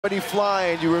Already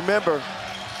flying, you remember,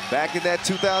 back in that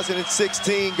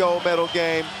 2016 gold medal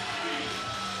game.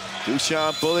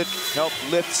 Dusan Bulut helped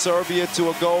lift Serbia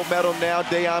to a gold medal. Now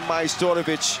Dejan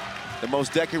Majstorovic, the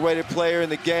most decorated player in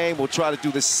the game, will try to do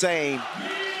the same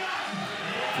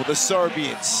for the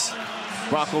Serbians.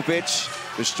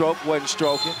 Brankovic, the stroke wasn't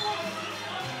stroking.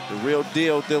 The real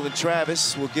deal, Dylan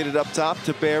Travis, will get it up top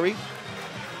to Barry.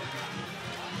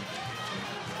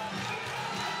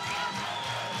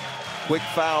 Quick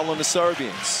foul on the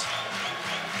Serbians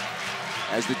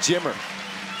as the Jimmer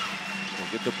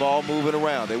will get the ball moving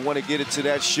around. They want to get it to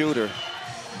that shooter.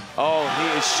 Oh,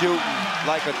 he is shooting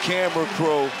like a camera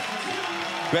crew.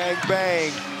 Bang,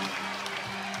 bang.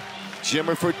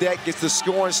 Jimmer Fredette gets the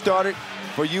scoring started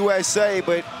for USA,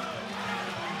 but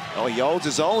oh, he holds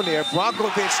his own there.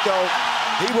 Brankovic, though,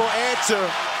 he will answer.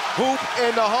 Hoop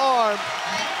and the harm.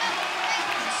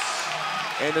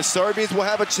 And the Serbians will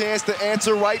have a chance to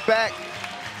answer right back.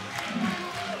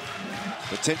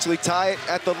 Potentially tie it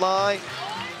at the line.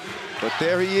 But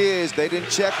there he is. They didn't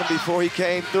check him before he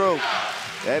came through.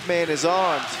 That man is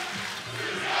armed.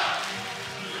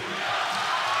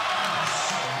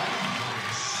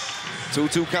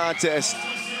 Two-two contest.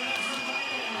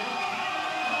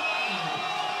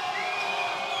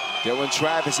 Dylan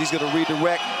Travis, he's going to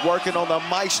redirect, working on the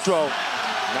maestro.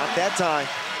 Not that time.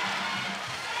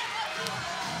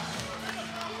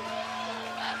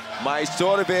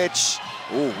 Majstorovic,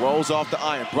 ooh, rolls off the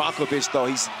iron. Brankovic, though,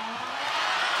 he's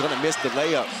gonna miss the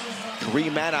layup.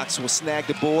 Kareem Maddox will snag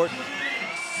the board.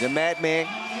 The Madman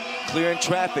clearing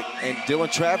traffic, and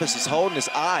Dylan Travis is holding his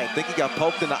eye. I think he got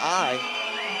poked in the eye.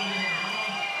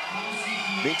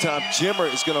 Meantime,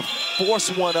 Jimmer is gonna force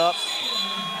one up.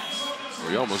 Well,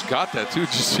 he almost got that, too.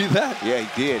 Did you see that? Yeah, he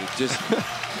did. It just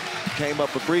came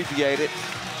up abbreviated.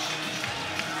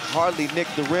 Hardly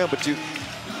nicked the rim, but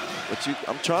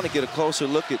I'm trying to get a closer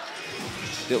look at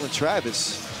Dylan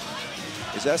Travis.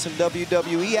 Is that some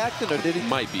WWE acting, or did he?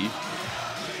 Might be.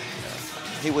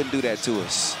 He wouldn't do that to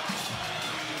us.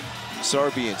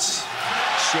 Serbians,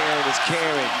 sharing is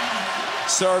caring.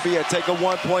 Serbia take a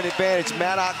one-point advantage.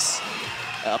 Maddox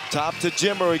up top to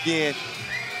Jimmer again.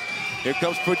 Here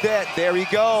comes Fredette. There he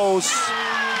goes.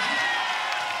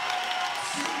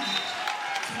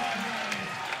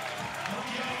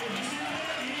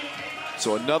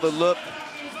 So another look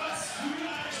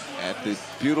at the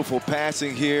beautiful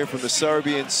passing here from the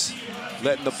Serbians,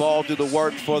 letting the ball do the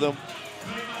work for them.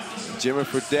 Jimmer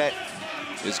Fredette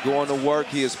is going to work.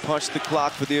 He has punched the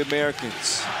clock for the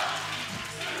Americans.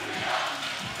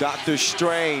 Dr.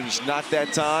 Strange, not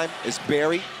that time, as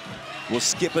Barry will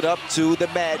skip it up to the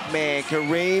Madman,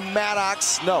 Kareem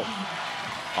Maddox. No,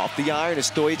 off the iron, as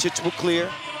Stojacic will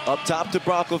clear. Up top to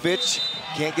Brankovic,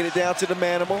 can't get it down to the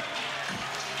Manimal.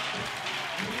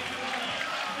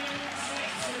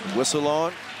 Whistle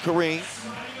on Kareem.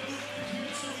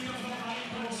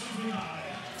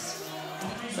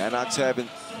 Maddox having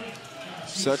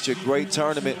such a great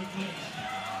tournament.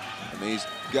 I mean, he's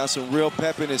got some real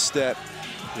pep in his step.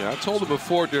 Yeah, I told him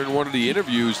before during one of the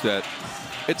interviews that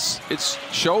it's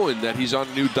showing that he's on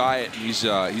a new diet. And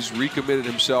he's recommitted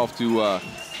himself to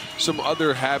some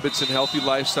other habits and healthy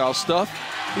lifestyle stuff.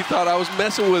 He thought I was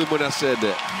messing with him when I said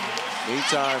that.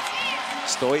 Meantime,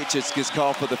 Stojacic gets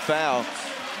called for the foul.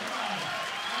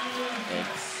 And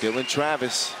Dylan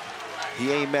Travis,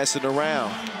 he ain't messing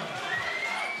around.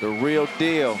 The real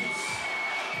deal.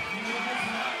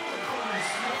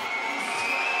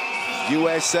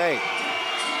 USA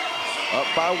up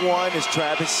by one as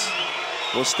Travis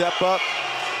will step up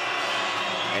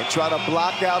and try to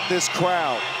block out this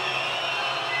crowd.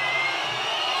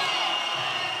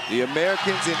 The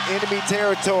Americans in enemy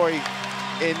territory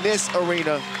in this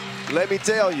arena, let me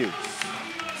tell you.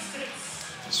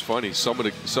 It's funny, some of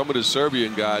the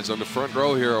Serbian guys on the front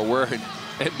row here are wearing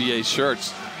NBA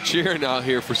shirts, cheering out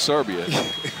here for Serbia.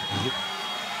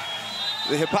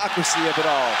 The hypocrisy of it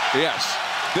all. Yes.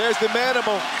 There's the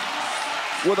Manimal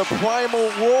with a primal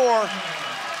roar.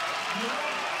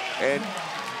 And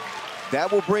that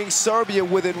will bring Serbia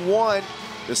within one.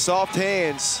 The soft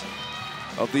hands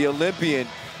of the Olympian.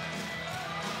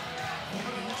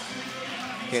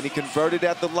 Can he convert it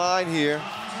at the line here?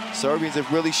 Serbians have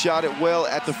really shot it well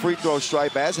at the free throw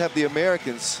stripe, as have the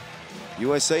Americans.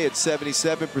 USA at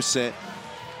 77%.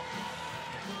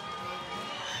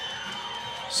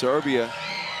 Serbia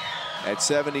at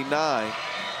 79.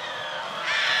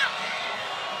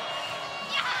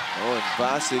 Oh, and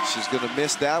Vasic is going to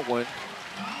miss that one.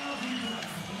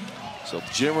 So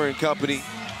Jimmer and company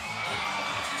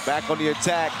back on the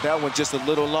attack. That one just a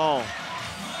little long.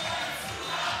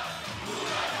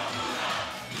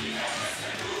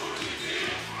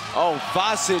 Oh,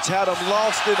 Vasic had him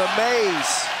lost in a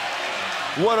maze.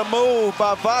 What a move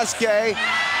by Vasquez,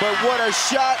 but what a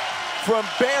shot from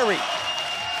Barry.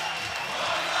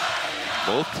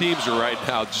 Both teams are right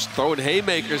now just throwing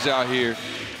haymakers out here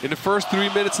in the first 3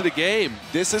 minutes of the game.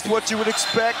 This is what you would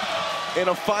expect in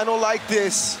a final like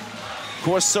this. Of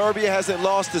course, Serbia hasn't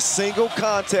lost a single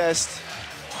contest.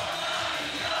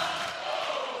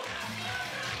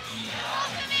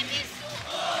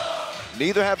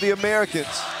 Neither have the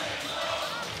Americans.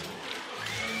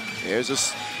 Here's a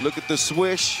look at the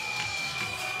swish.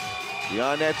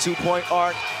 Beyond that two-point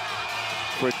arc.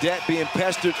 Fredette being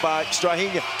pestered by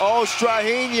Strahinja. Oh,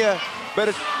 Strahinja.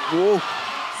 Better. Whoa.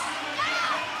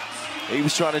 He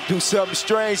was trying to do something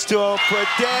strange to him.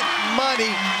 Fredette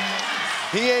money.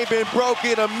 He ain't been broke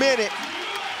in a minute.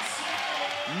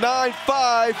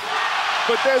 9-5.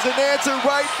 But there's an answer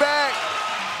right back.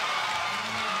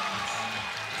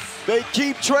 They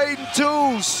keep trading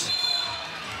twos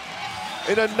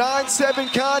in a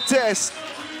 9-7 contest.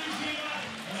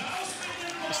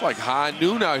 It's like high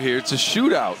noon out here. It's a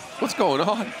shootout. What's going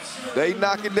on? They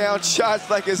knocking down shots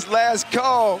like it's last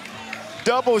call.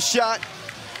 Double shot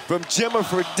from Jimmer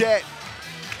Fredette.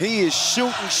 He is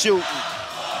shooting.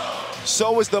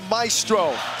 So is the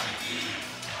maestro.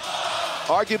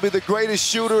 Arguably the greatest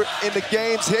shooter in the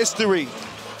game's history.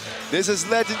 This is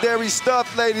legendary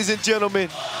stuff, ladies and gentlemen.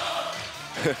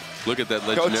 Look at that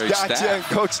legendary Coach Dacia staff. and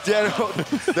Coach General,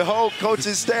 the whole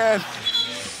coaching staff.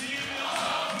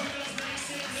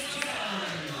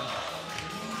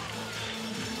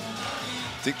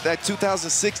 I think that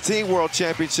 2016 World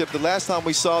Championship, the last time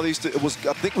we saw these two,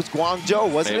 I think it was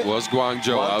Guangzhou, wasn't it? It was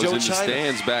Guangzhou. I was in the China.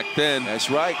 stands back then. That's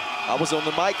right. I was on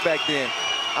the mic back then.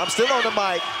 I'm still on the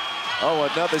mic. Oh,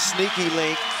 another sneaky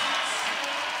link.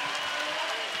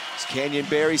 It's Canyon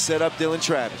Barry set up Dylan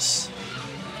Travis.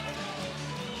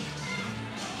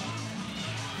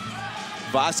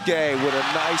 Vasquez with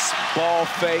a nice ball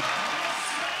fake.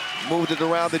 Moved it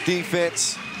around the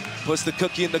defense. Puts the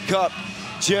cookie in the cup.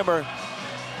 Jimmer.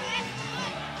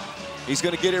 He's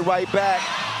going to get it right back.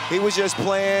 He was just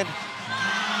playing.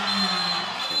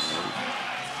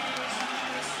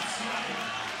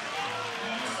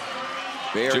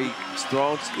 Barry's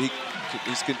thrown.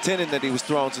 He's contending that he was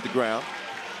thrown to the ground.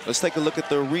 Let's take a look at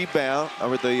the rebound,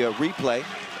 or the replay.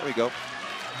 There we go.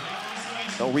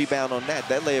 No rebound on that.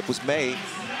 That layup was made.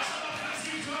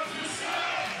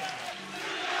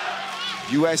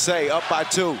 USA up by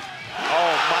 2. Oh,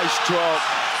 maestro.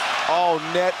 All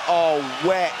net, all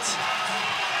wet.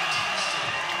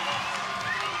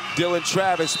 Dylan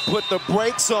Travis put the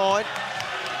brakes on,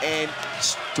 and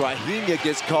Strahinja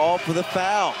gets called for the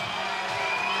foul.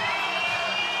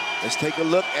 Let's take a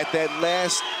look at that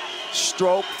last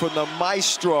stroke from the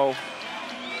maestro.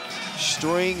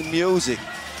 String music.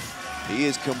 He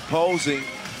is composing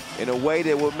in a way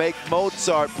that will make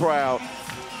Mozart proud.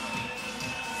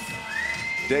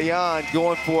 Dayan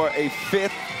going for a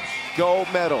 5th gold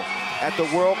medal at the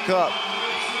World Cup.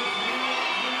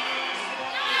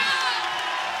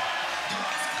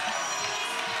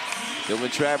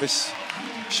 Dylan Travis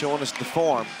showing us the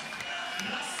form.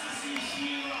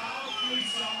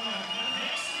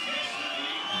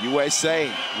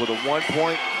 USA with a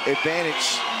 1-point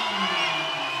advantage.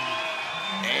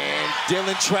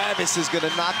 Dylan Travis is going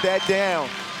to knock that down.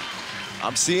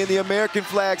 I'm seeing the American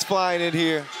flags flying in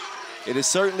here. It is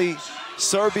certainly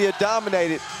Serbia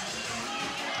dominated.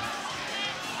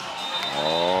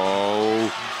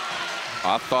 Oh,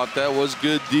 I thought that was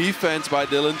good defense by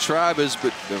Dylan Travis,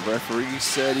 but the referee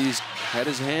said he's had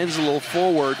his hands a little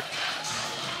forward.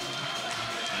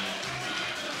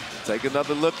 Take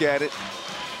another look at it.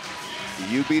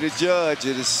 You be the judge.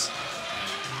 It is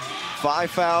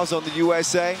 5 fouls on the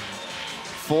USA.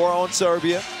 4 on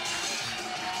Serbia.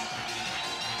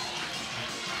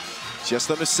 Just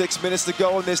under 6 minutes to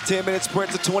go in this 10-minute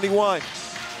sprint to 21.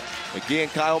 Again,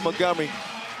 Kyle Montgomery.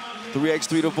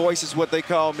 3x3 The Voice is what they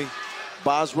call me.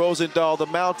 Boz Rosendahl, the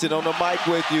Mountain, on the mic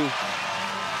with you.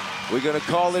 We're going to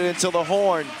call it until the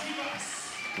horn.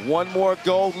 1 more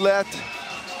gold left.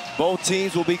 Both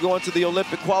teams will be going to the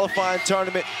Olympic qualifying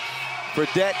tournament.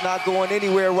 Fredette not going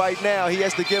anywhere right now. He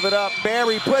has to give it up.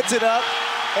 Barry puts it up.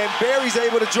 And Barry's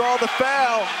able to draw the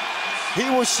foul. He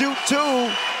will shoot 2.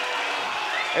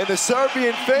 And the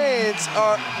Serbian fans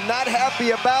are not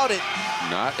happy about it.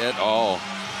 Not at all.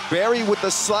 Barry with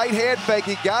the slight head fake.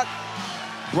 He got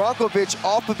Brankovic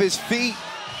off of his feet.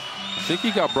 I think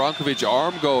he got Brankovic's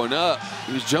arm going up.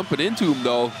 He was jumping into him,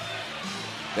 though.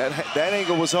 That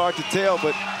angle was hard to tell,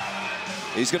 but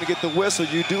he's going to get the whistle.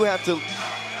 You do have to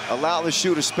allow the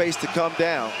shooter space to come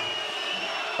down.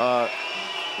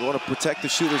 You want to protect the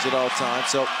shooters at all times.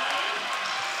 So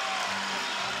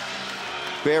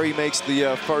Barry makes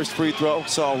the first free throw.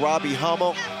 Saw Robbie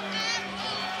Hummel.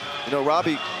 You know,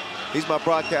 Robbie, he's my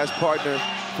broadcast partner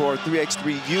for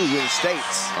 3x3U in the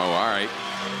States. Oh, all right.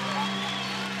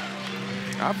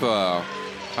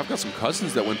 I've got some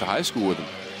cousins that went to high school with him.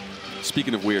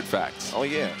 Speaking of weird facts. Oh,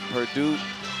 yeah. Purdue,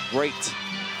 great.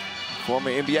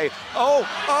 Former NBA. Oh,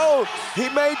 he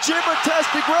made Jimmer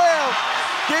touch the ground.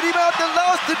 Get him out the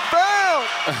lost and found.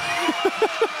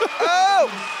 Oh,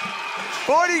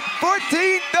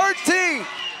 14-13.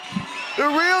 The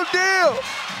real deal.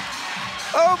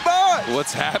 Oh, my.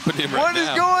 What's happening right now? What is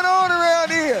going on around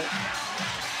here?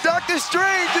 Dr.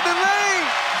 Strange in the lane.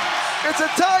 It's a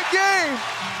tie game.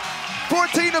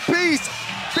 14 apiece.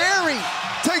 Barry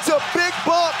takes a big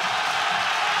bump.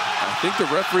 I think the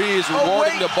referee is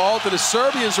rewarding the ball to the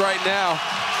Serbians right now.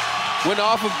 Went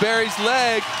off of Barry's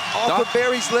leg. Off of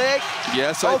Barry's leg?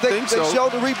 Yes, I think so. They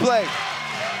showed the replay.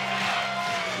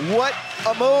 What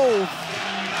a move.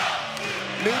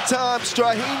 Meantime,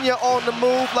 Strahinja on the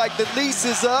move like the lease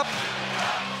is up.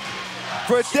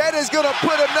 Fredette is going to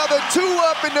put another 2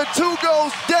 up, and the 2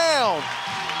 goes down.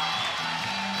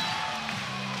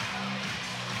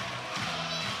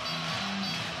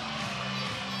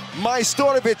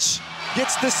 Majstorovic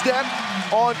gets the step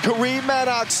on Kareem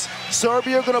Maddox.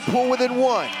 Serbia going to pull within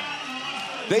 1.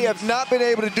 They have not been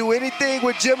able to do anything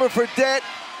with Jimmer Fredette.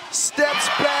 Steps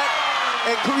back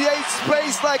and creates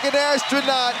space like an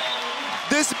astronaut.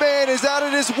 This man is out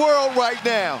of this world right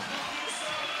now.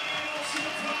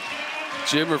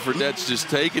 Jimmer Fredette's just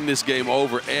taking this game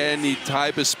over. Any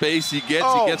type of space he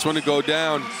gets one to go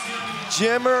down.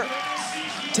 Jimmer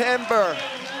Timber,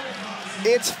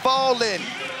 it's falling.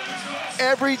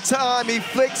 Every time he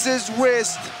flicks his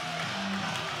wrist,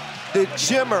 the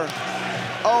Jimmer,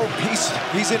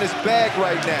 he's in his bag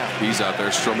right now. He's out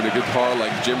there strumming a guitar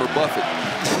like Jimmer Buffett.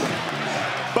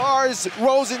 Bars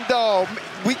Rosendahl.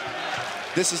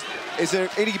 Is there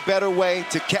any better way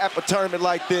to cap a tournament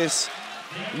like this?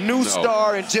 New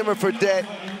star in Jimmer Fredette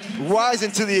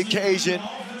rising to the occasion.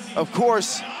 Of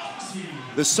course,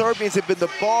 the Serbians have been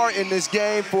the bar in this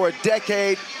game for a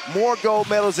decade. More gold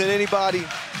medals than anybody.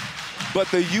 But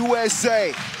the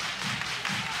USA,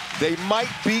 they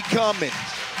might be coming.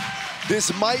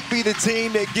 This might be the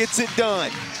team that gets it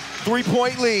done.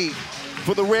 3-point lead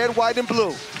for the red, white, and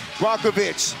blue.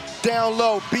 Brankovic down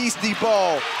low, beastie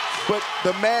ball. But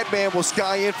the madman will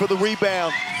sky in for the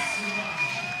rebound.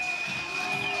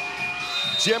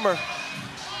 Jimmer.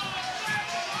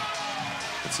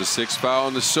 It's a 6th foul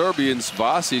on the Serbians.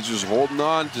 Vasic was holding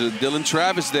on to Dylan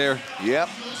Travis there. Yep,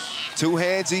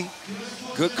 two-handsy.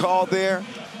 Good call there.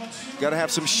 Got to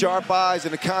have some sharp eyes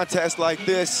in a contest like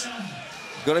this.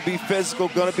 Going to be physical,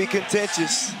 going to be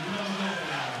contentious.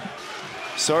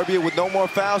 Serbia with no more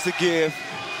fouls to give.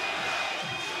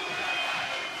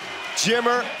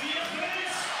 Jimmer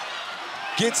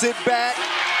gets it back,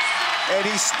 and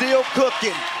he's still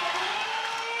cooking.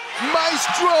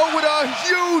 Maestro with a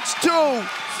huge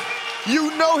 2.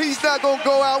 You know he's not going to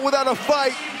go out without a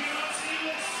fight.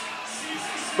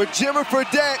 But Jimmer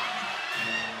Fredette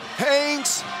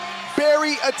hangs.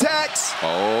 Barry attacks.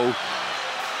 Oh.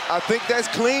 I think that's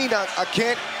clean. I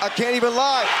can't even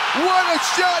lie. What a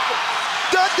shot.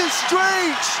 Dr.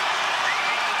 Strange.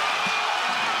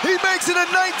 He makes it a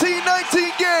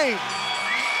 19-19 game.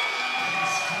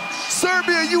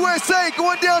 Serbia, USA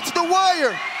going down to the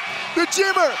wire. The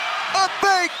Jimmer, up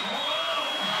fake.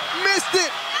 Missed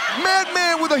it.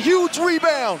 Madman with a huge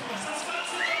rebound.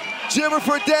 Jimmer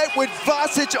Fredette with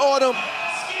Vasic on him.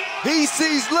 He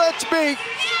sees lunch meat.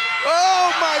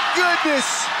 Oh my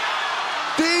goodness.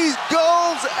 These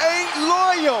goals ain't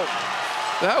loyal.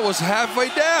 That was halfway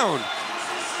down.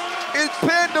 It's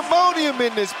pandemonium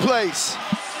in this place.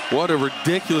 What a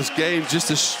ridiculous game. Just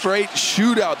a straight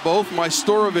shootout. Both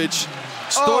Majstorovic,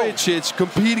 Stojicic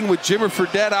competing with Jimmer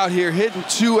Fredette out here, hitting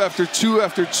 2 after 2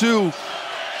 after 2.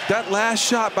 That last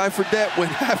shot by Fredette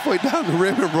went halfway down the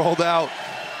rim and rolled out.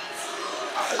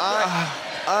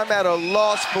 I'm at a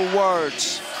loss for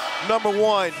words. Number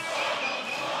 1,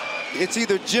 it's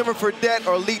either Jimmer Fredette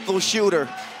or lethal shooter.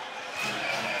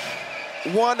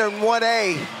 1 and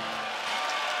 1A.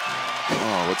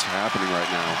 Oh, what's happening right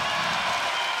now?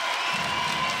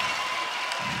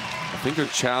 I think they're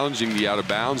challenging the out of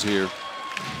bounds here.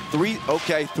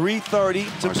 3:30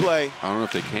 to play. I don't know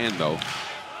if they can though.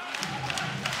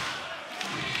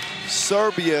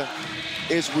 Serbia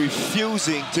is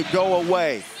refusing to go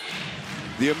away.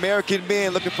 The American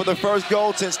men looking for their first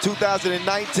goal since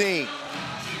 2019.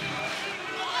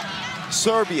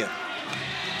 Serbia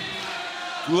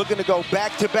looking to go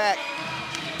back-to-back.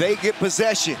 They get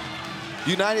possession.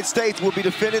 United States will be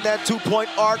defending that two-point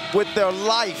arc with their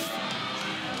life.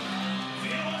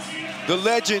 The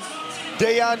legend,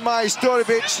 Dejan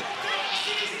Majstorovic.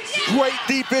 Great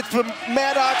defense from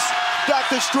Maddox.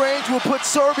 Dr. Strange will put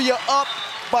Serbia up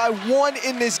by 1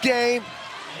 in this game.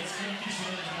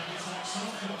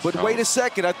 But wait a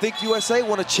second, I think USA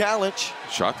want a challenge.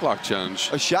 Shot clock challenge.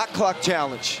 A shot clock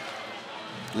challenge.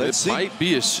 Let's see.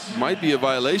 Might be a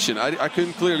violation. I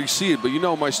couldn't clearly see it, but you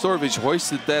know, Majstorovic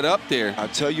hoisted that up there. I'll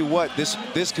tell you what,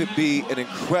 this could be an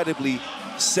incredibly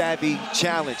savvy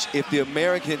challenge if the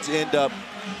Americans end up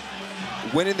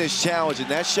winning this challenge and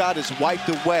that shot is wiped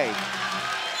away.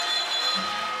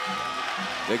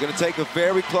 They're going to take a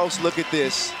very close look at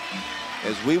this,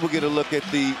 as we will get a look at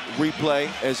the replay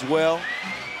as well.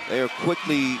 They are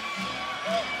quickly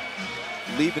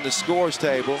leaving the scores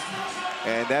table,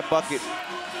 and that bucket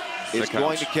is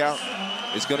going to count.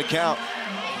 It's going to count.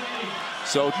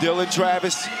 So Dylan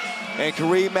Travis and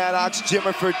Kareem Maddox,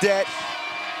 Jimmer Fredette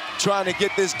trying to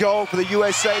get this goal for the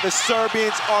USA. The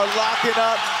Serbians are locking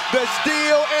up the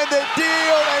steal and the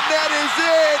deal, and that is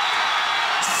it.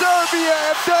 Serbia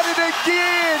have done it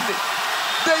again.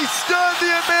 They stunned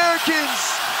the Americans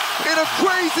in a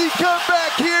crazy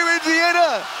comeback here in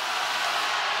Vienna.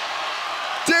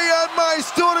 Dejan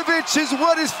Majstorovic has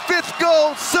won his 5th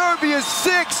goal, Serbia's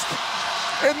 6th,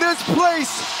 and this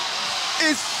place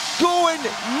is going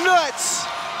nuts.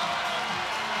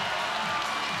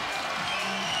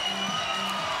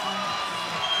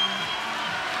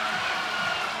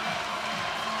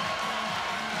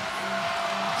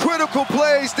 Critical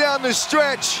plays down the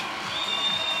stretch.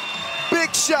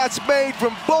 Big shots made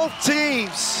from both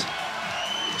teams.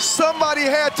 Somebody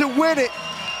had to win it.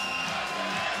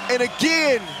 And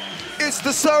again, it's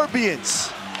the Serbians.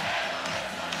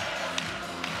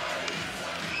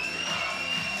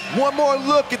 One more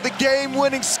look at the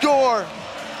game-winning score.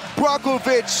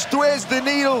 Brakovic threads the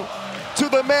needle to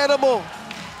the manimal,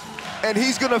 and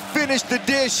he's gonna finish the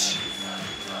dish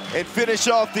and finish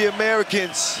off the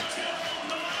Americans.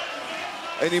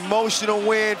 An emotional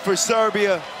win for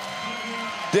Serbia.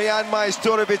 Dejan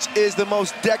Majstorovic is the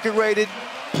most decorated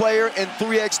player in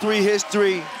 3x3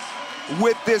 history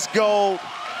with this gold.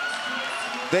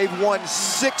 They've won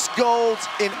 6 golds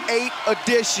in 8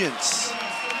 editions.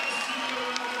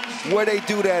 Where they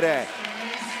do that at?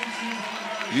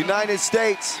 United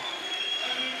States.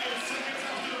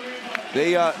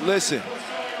 They, listen,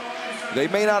 they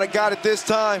may not have got it this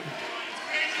time,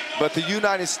 but the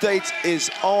United States is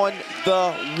on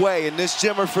the way. And this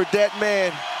Jimmer Fredette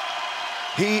man,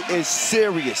 he is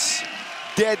serious,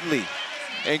 deadly.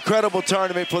 Incredible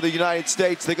tournament for the United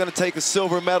States. They're gonna take a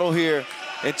silver medal here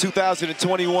in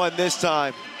 2021 this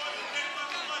time.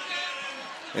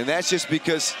 And that's just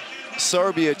because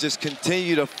Serbia just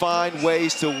continue to find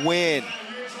ways to win.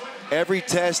 Every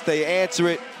test, they answer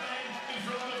it.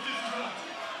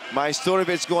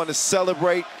 Majstorovic going to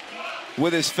celebrate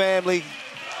with his family.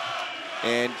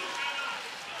 And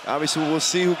obviously we'll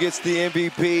see who gets the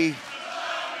MVP.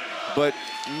 But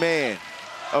man,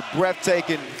 a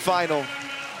breathtaking final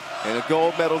and a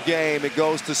gold medal game. It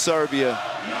goes to Serbia.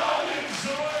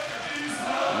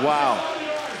 Wow.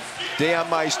 Dejan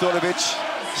Majstorovic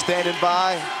standing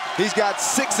by. He's got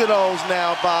 6 of those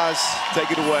now, Boz.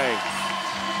 Take it away.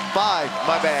 5,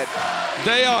 my bad.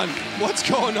 Dejan, what's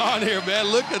going on here, man?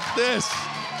 Look at this.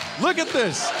 Look at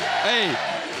this. Hey,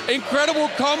 incredible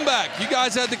comeback. You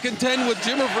guys had to contend with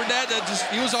Jimmer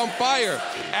Fredette. He was on fire.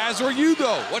 As were you,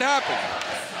 though. What happened?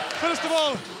 First of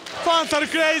all, fans are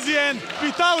crazy, and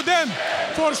without them,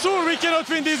 for sure we cannot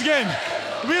win this game.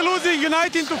 We're losing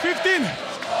 19-15,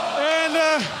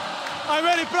 and I'm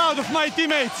very proud of my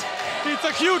teammates. It's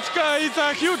a huge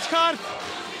heart.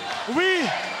 We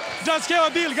just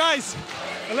have a deal, guys.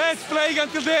 Let's play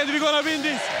until the end. We're gonna win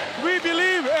this. We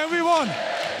believe, and we won.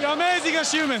 The amazing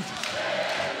achievement.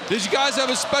 Did you guys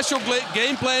have a special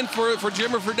game plan for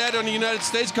Jimmer Fredette on the United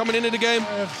States coming into the game?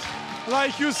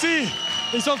 Like you see,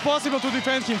 it's not possible to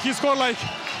defend him. He scored like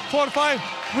 4 or 5.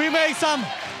 We made some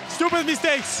stupid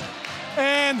mistakes,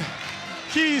 and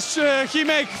he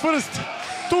made first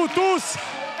 2 twos,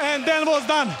 and then was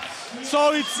done.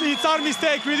 So it's our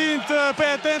mistake. We didn't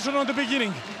pay attention on the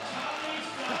beginning.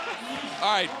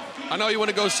 All right, I know you want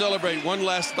to go celebrate. One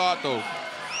last thought, though.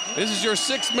 This is your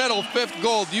 6th medal, 5th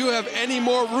gold. Do you have any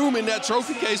more room in that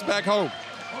trophy case back home?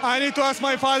 I need to ask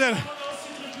my father.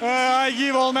 I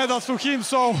give all medals to him,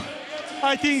 so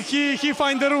I think he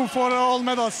find the room for all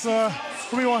medals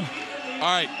we won. All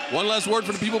right, one last word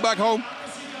for the people back home.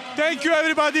 Thank you,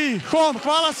 everybody. Home.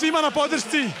 Hvala svima na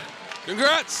podršci.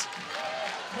 Congrats.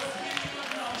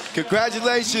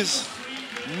 Congratulations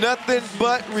Nothing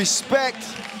but respect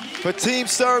for Team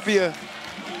Serbia.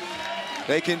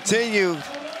 They continue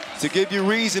to give you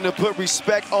reason to put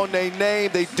respect on their name.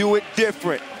 They do it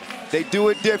different. They do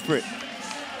it different.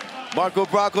 Marko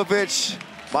Brakovic,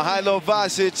 Mihailo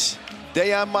Vasic,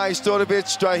 Dejan Majstorovic,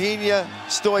 Strahinja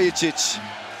Stojicic.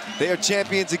 They are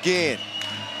champions again.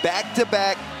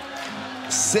 Back-to-back,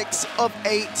 6 of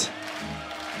 8.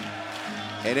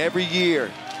 And every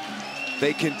year,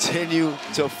 they continue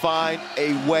to find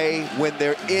a way when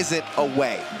there isn't a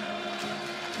way.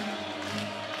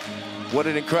 What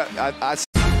an incredible...